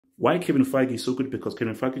Why Kevin Feige is so good? Because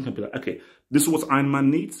Kevin Feige can be like, okay, this is what Iron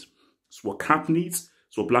Man needs. This is what Cap needs.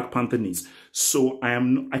 This is what Black Panther needs. So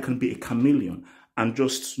I can be a chameleon and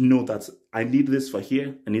just know that I need this for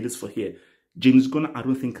here. I need this for here. James Gunn, I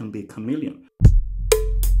don't think, can be a chameleon.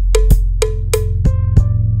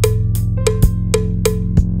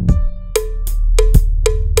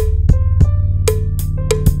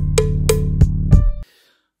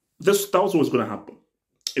 That was always going to happen.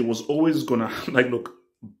 It was always going to, like, look,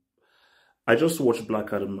 I just watched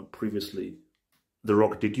Black Adam previously. The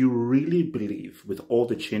Rock, did you really believe with all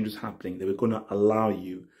the changes happening they were going to allow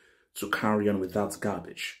you to carry on with that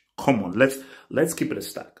garbage? Come on, let's keep it a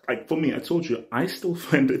stack. Like, for me, I told you, I still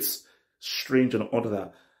find it strange and odd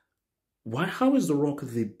that how is The Rock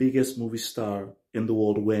the biggest movie star in the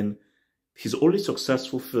world when his only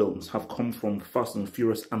successful films have come from Fast and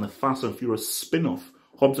Furious and the Fast and Furious spin-off,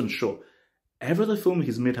 Hobbs and Shaw? Every other film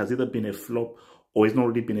he's made has either been a flop or it's not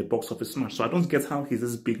really been a box office smash. So I don't get how he's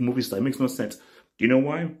this big movie star. It makes no sense. Do you know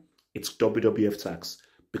why? It's WWF tax.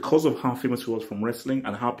 Because of how famous he was from wrestling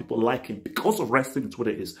and how people like him. Because of wrestling, it's what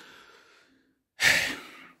it is.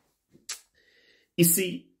 You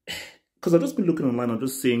see, because I've just been looking online, I'm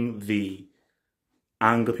just seeing the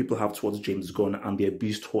anger people have towards James Gunn and the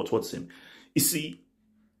abuse towards him. You see,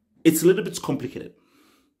 it's a little bit complicated.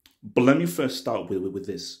 But let me first start with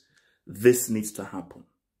this. This needs to happen.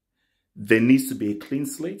 There needs to be a clean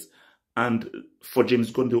slate. And for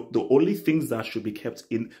James Gunn, the only things that should be kept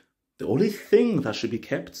in, the only thing that should be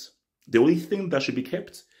kept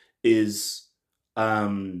is,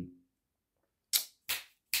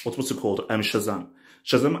 what's it called? Shazam.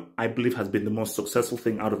 Shazam, I believe, has been the most successful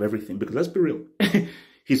thing out of everything. Because let's be real.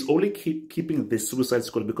 He's only keeping this Suicide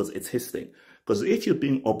Squad because it's his thing. Because if you're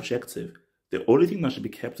being objective, the only thing that should be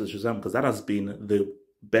kept is Shazam, because that has been the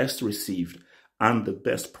best received and the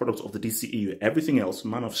best product of the DCEU. Everything else,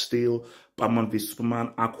 Man of Steel, Batman v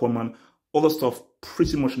Superman, Aquaman, all the stuff,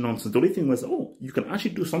 pretty much nonsense. The only thing was, oh, you can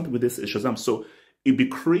actually do something with this is Shazam. So it'd be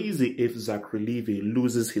crazy if Zachary Levi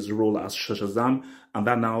loses his role as Shazam and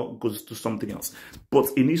that now goes to something else. But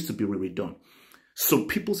it needs to be redone. So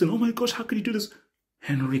people saying, oh my gosh, how could you do this?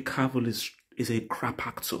 Henry Cavill is a crap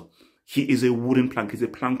actor. He is a wooden plank. He's a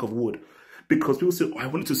plank of wood. Because people say, oh, I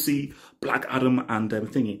wanted to see Black Adam and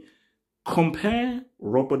thingy. Compare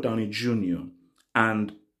Robert Downey Jr.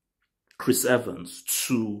 and Chris Evans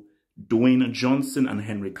to Dwayne Johnson and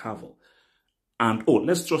Henry Cavill. And, oh,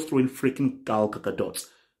 let's just throw in freaking Gal Gadot.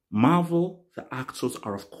 Marvel, the actors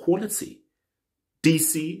are of quality.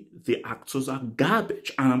 DC, the actors are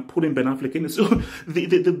garbage. And I'm putting Ben Affleck in it. So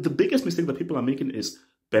the biggest mistake that people are making is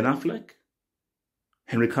Ben Affleck,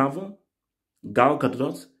 Henry Cavill, Gal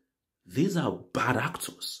Gadot. These are bad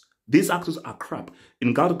actors. These actors are crap.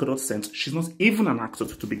 In Gal Gadot's sense, she's not even an actor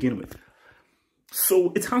to begin with.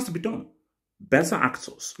 So it has to be done. Better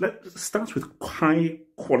actors. Let's start with high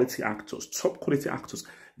quality actors, top quality actors.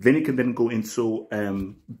 Then you can then go into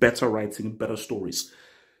better writing, better stories,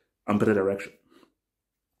 and better direction.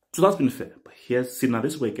 So that's been fair. But here's, see, now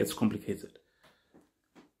this way it gets complicated.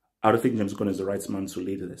 I don't think James Gunn is the right man to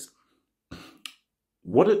lead this.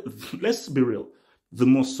 Let's be real. The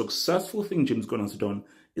most successful thing James Gunn has done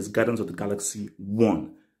is Guardians of the Galaxy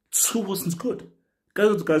 1. 2 wasn't good.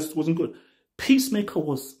 Guardians of the Galaxy wasn't good. Peacemaker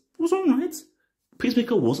was all right.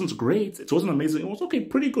 Peacemaker wasn't great. It wasn't amazing. It was okay,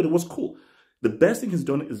 pretty good. It was cool. The best thing he's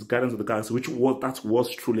done is Guardians of the Galaxy, that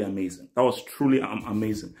was truly amazing. That was truly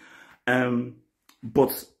amazing.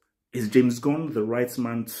 But is James Gunn the right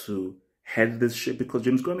man to head this ship? Because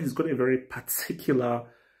James Gunn, he's got a very particular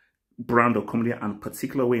brand of comedy and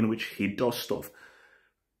particular way in which he does stuff.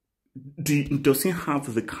 Does he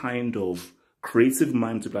have the kind of creative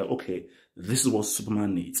mind to be like, okay, this is what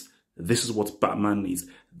Superman needs. This is what Batman needs.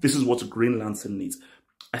 This is what Green Lantern needs.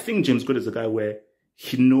 I think James Gunn is a guy where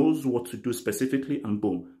he knows what to do specifically and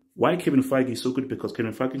boom. Why Kevin Feige is so good? Because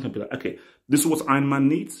Kevin Feige can be like, okay, this is what Iron Man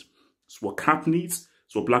needs. This is what Cap needs.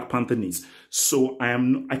 This is what Black Panther needs. So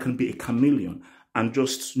I can be a chameleon and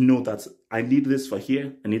just know that I need this for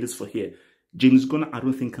here. I need this for here. James Gunn, I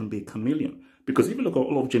don't think, can be a chameleon. Because if you look at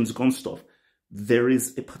all of James Gunn's stuff, there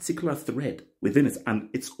is a particular thread within it. And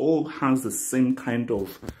it all has the same kind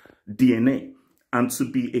of DNA. And to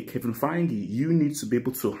be a Kevin Feige, you need to be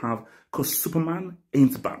able to have... Because Superman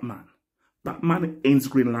ain't Batman. Batman ain't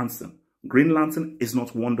Green Lantern. Green Lantern is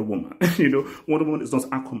not Wonder Woman. You know, Wonder Woman is not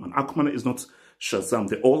Aquaman. Aquaman is not Shazam.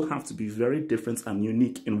 They all have to be very different and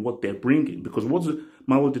unique in what they're bringing. Because what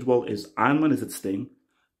Marvel did well is Iron Man is its thing.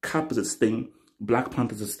 Cap is its thing. Black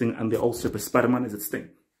Panther is its thing, and they all separate. Spider-Man is its thing.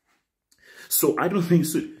 So I don't think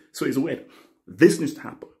so. So it's weird. This needs to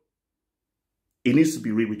happen. It needs to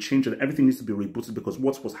be changed, and everything needs to be rebooted, because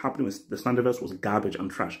what was happening with the Snyderverse was garbage and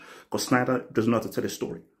trash. Because Snyder doesn't know how to tell a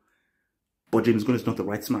story. But James Gunn is not the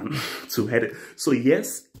right man to head it. So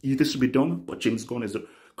yes, this should be done, but James Gunn is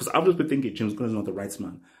because I've just been thinking James Gunn is not the right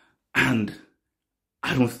man. And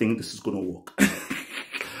I don't think this is going to work.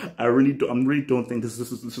 I really don't think this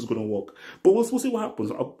is going to work. But we'll see what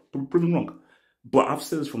happens. I'll prove it wrong. But I've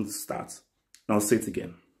said this from the start, and I'll say it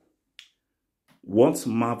again. What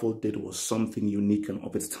Marvel did was something unique and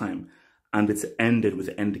of its time, and it's ended with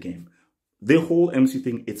Endgame. The whole MC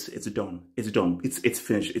thing, it's done. It's done. It's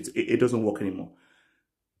finished. It doesn't work anymore.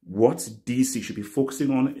 What DC should be focusing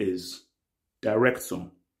on is direct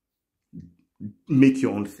some. Make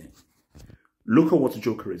your own thing. Look at what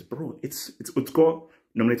Joker is, bro. It's got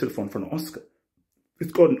nominated for an Oscar.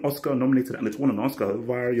 It's got an Oscar nominated, and it's won an Oscar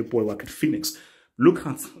via your boy Joaquin Phoenix. Look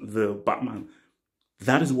at the Batman.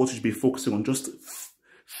 That is what you should be focusing on. Just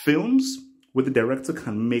films where the director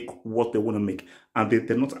can make what they want to make, and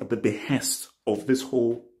they're not at the behest of this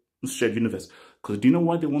whole shared universe. Because do you know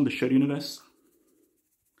why they want the shared universe?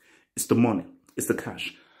 It's the money. It's the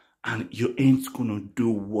cash. And you ain't gonna do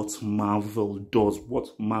what Marvel does.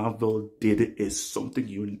 What Marvel did is something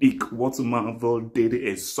unique. What Marvel did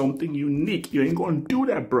is something unique. You ain't gonna do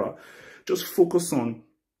that, bro. Just focus on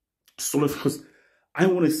solo. Because I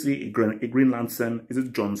want to see a Green Lantern. Is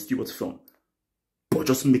it Jon Stewart's film? But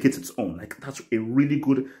just make it its own. Like, that's a really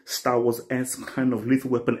good Star Wars-esque kind of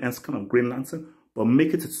Lethal Weapon-esque kind of Green Lantern. But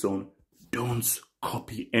make it its own. Don't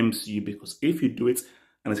copy MCU, because if you do it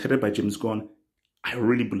and it's headed by James Gunn, I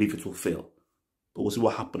really believe it will fail. But we'll see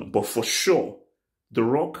what happens. But for sure, The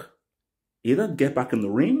Rock, either get back in the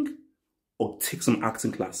ring or take some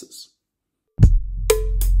acting classes.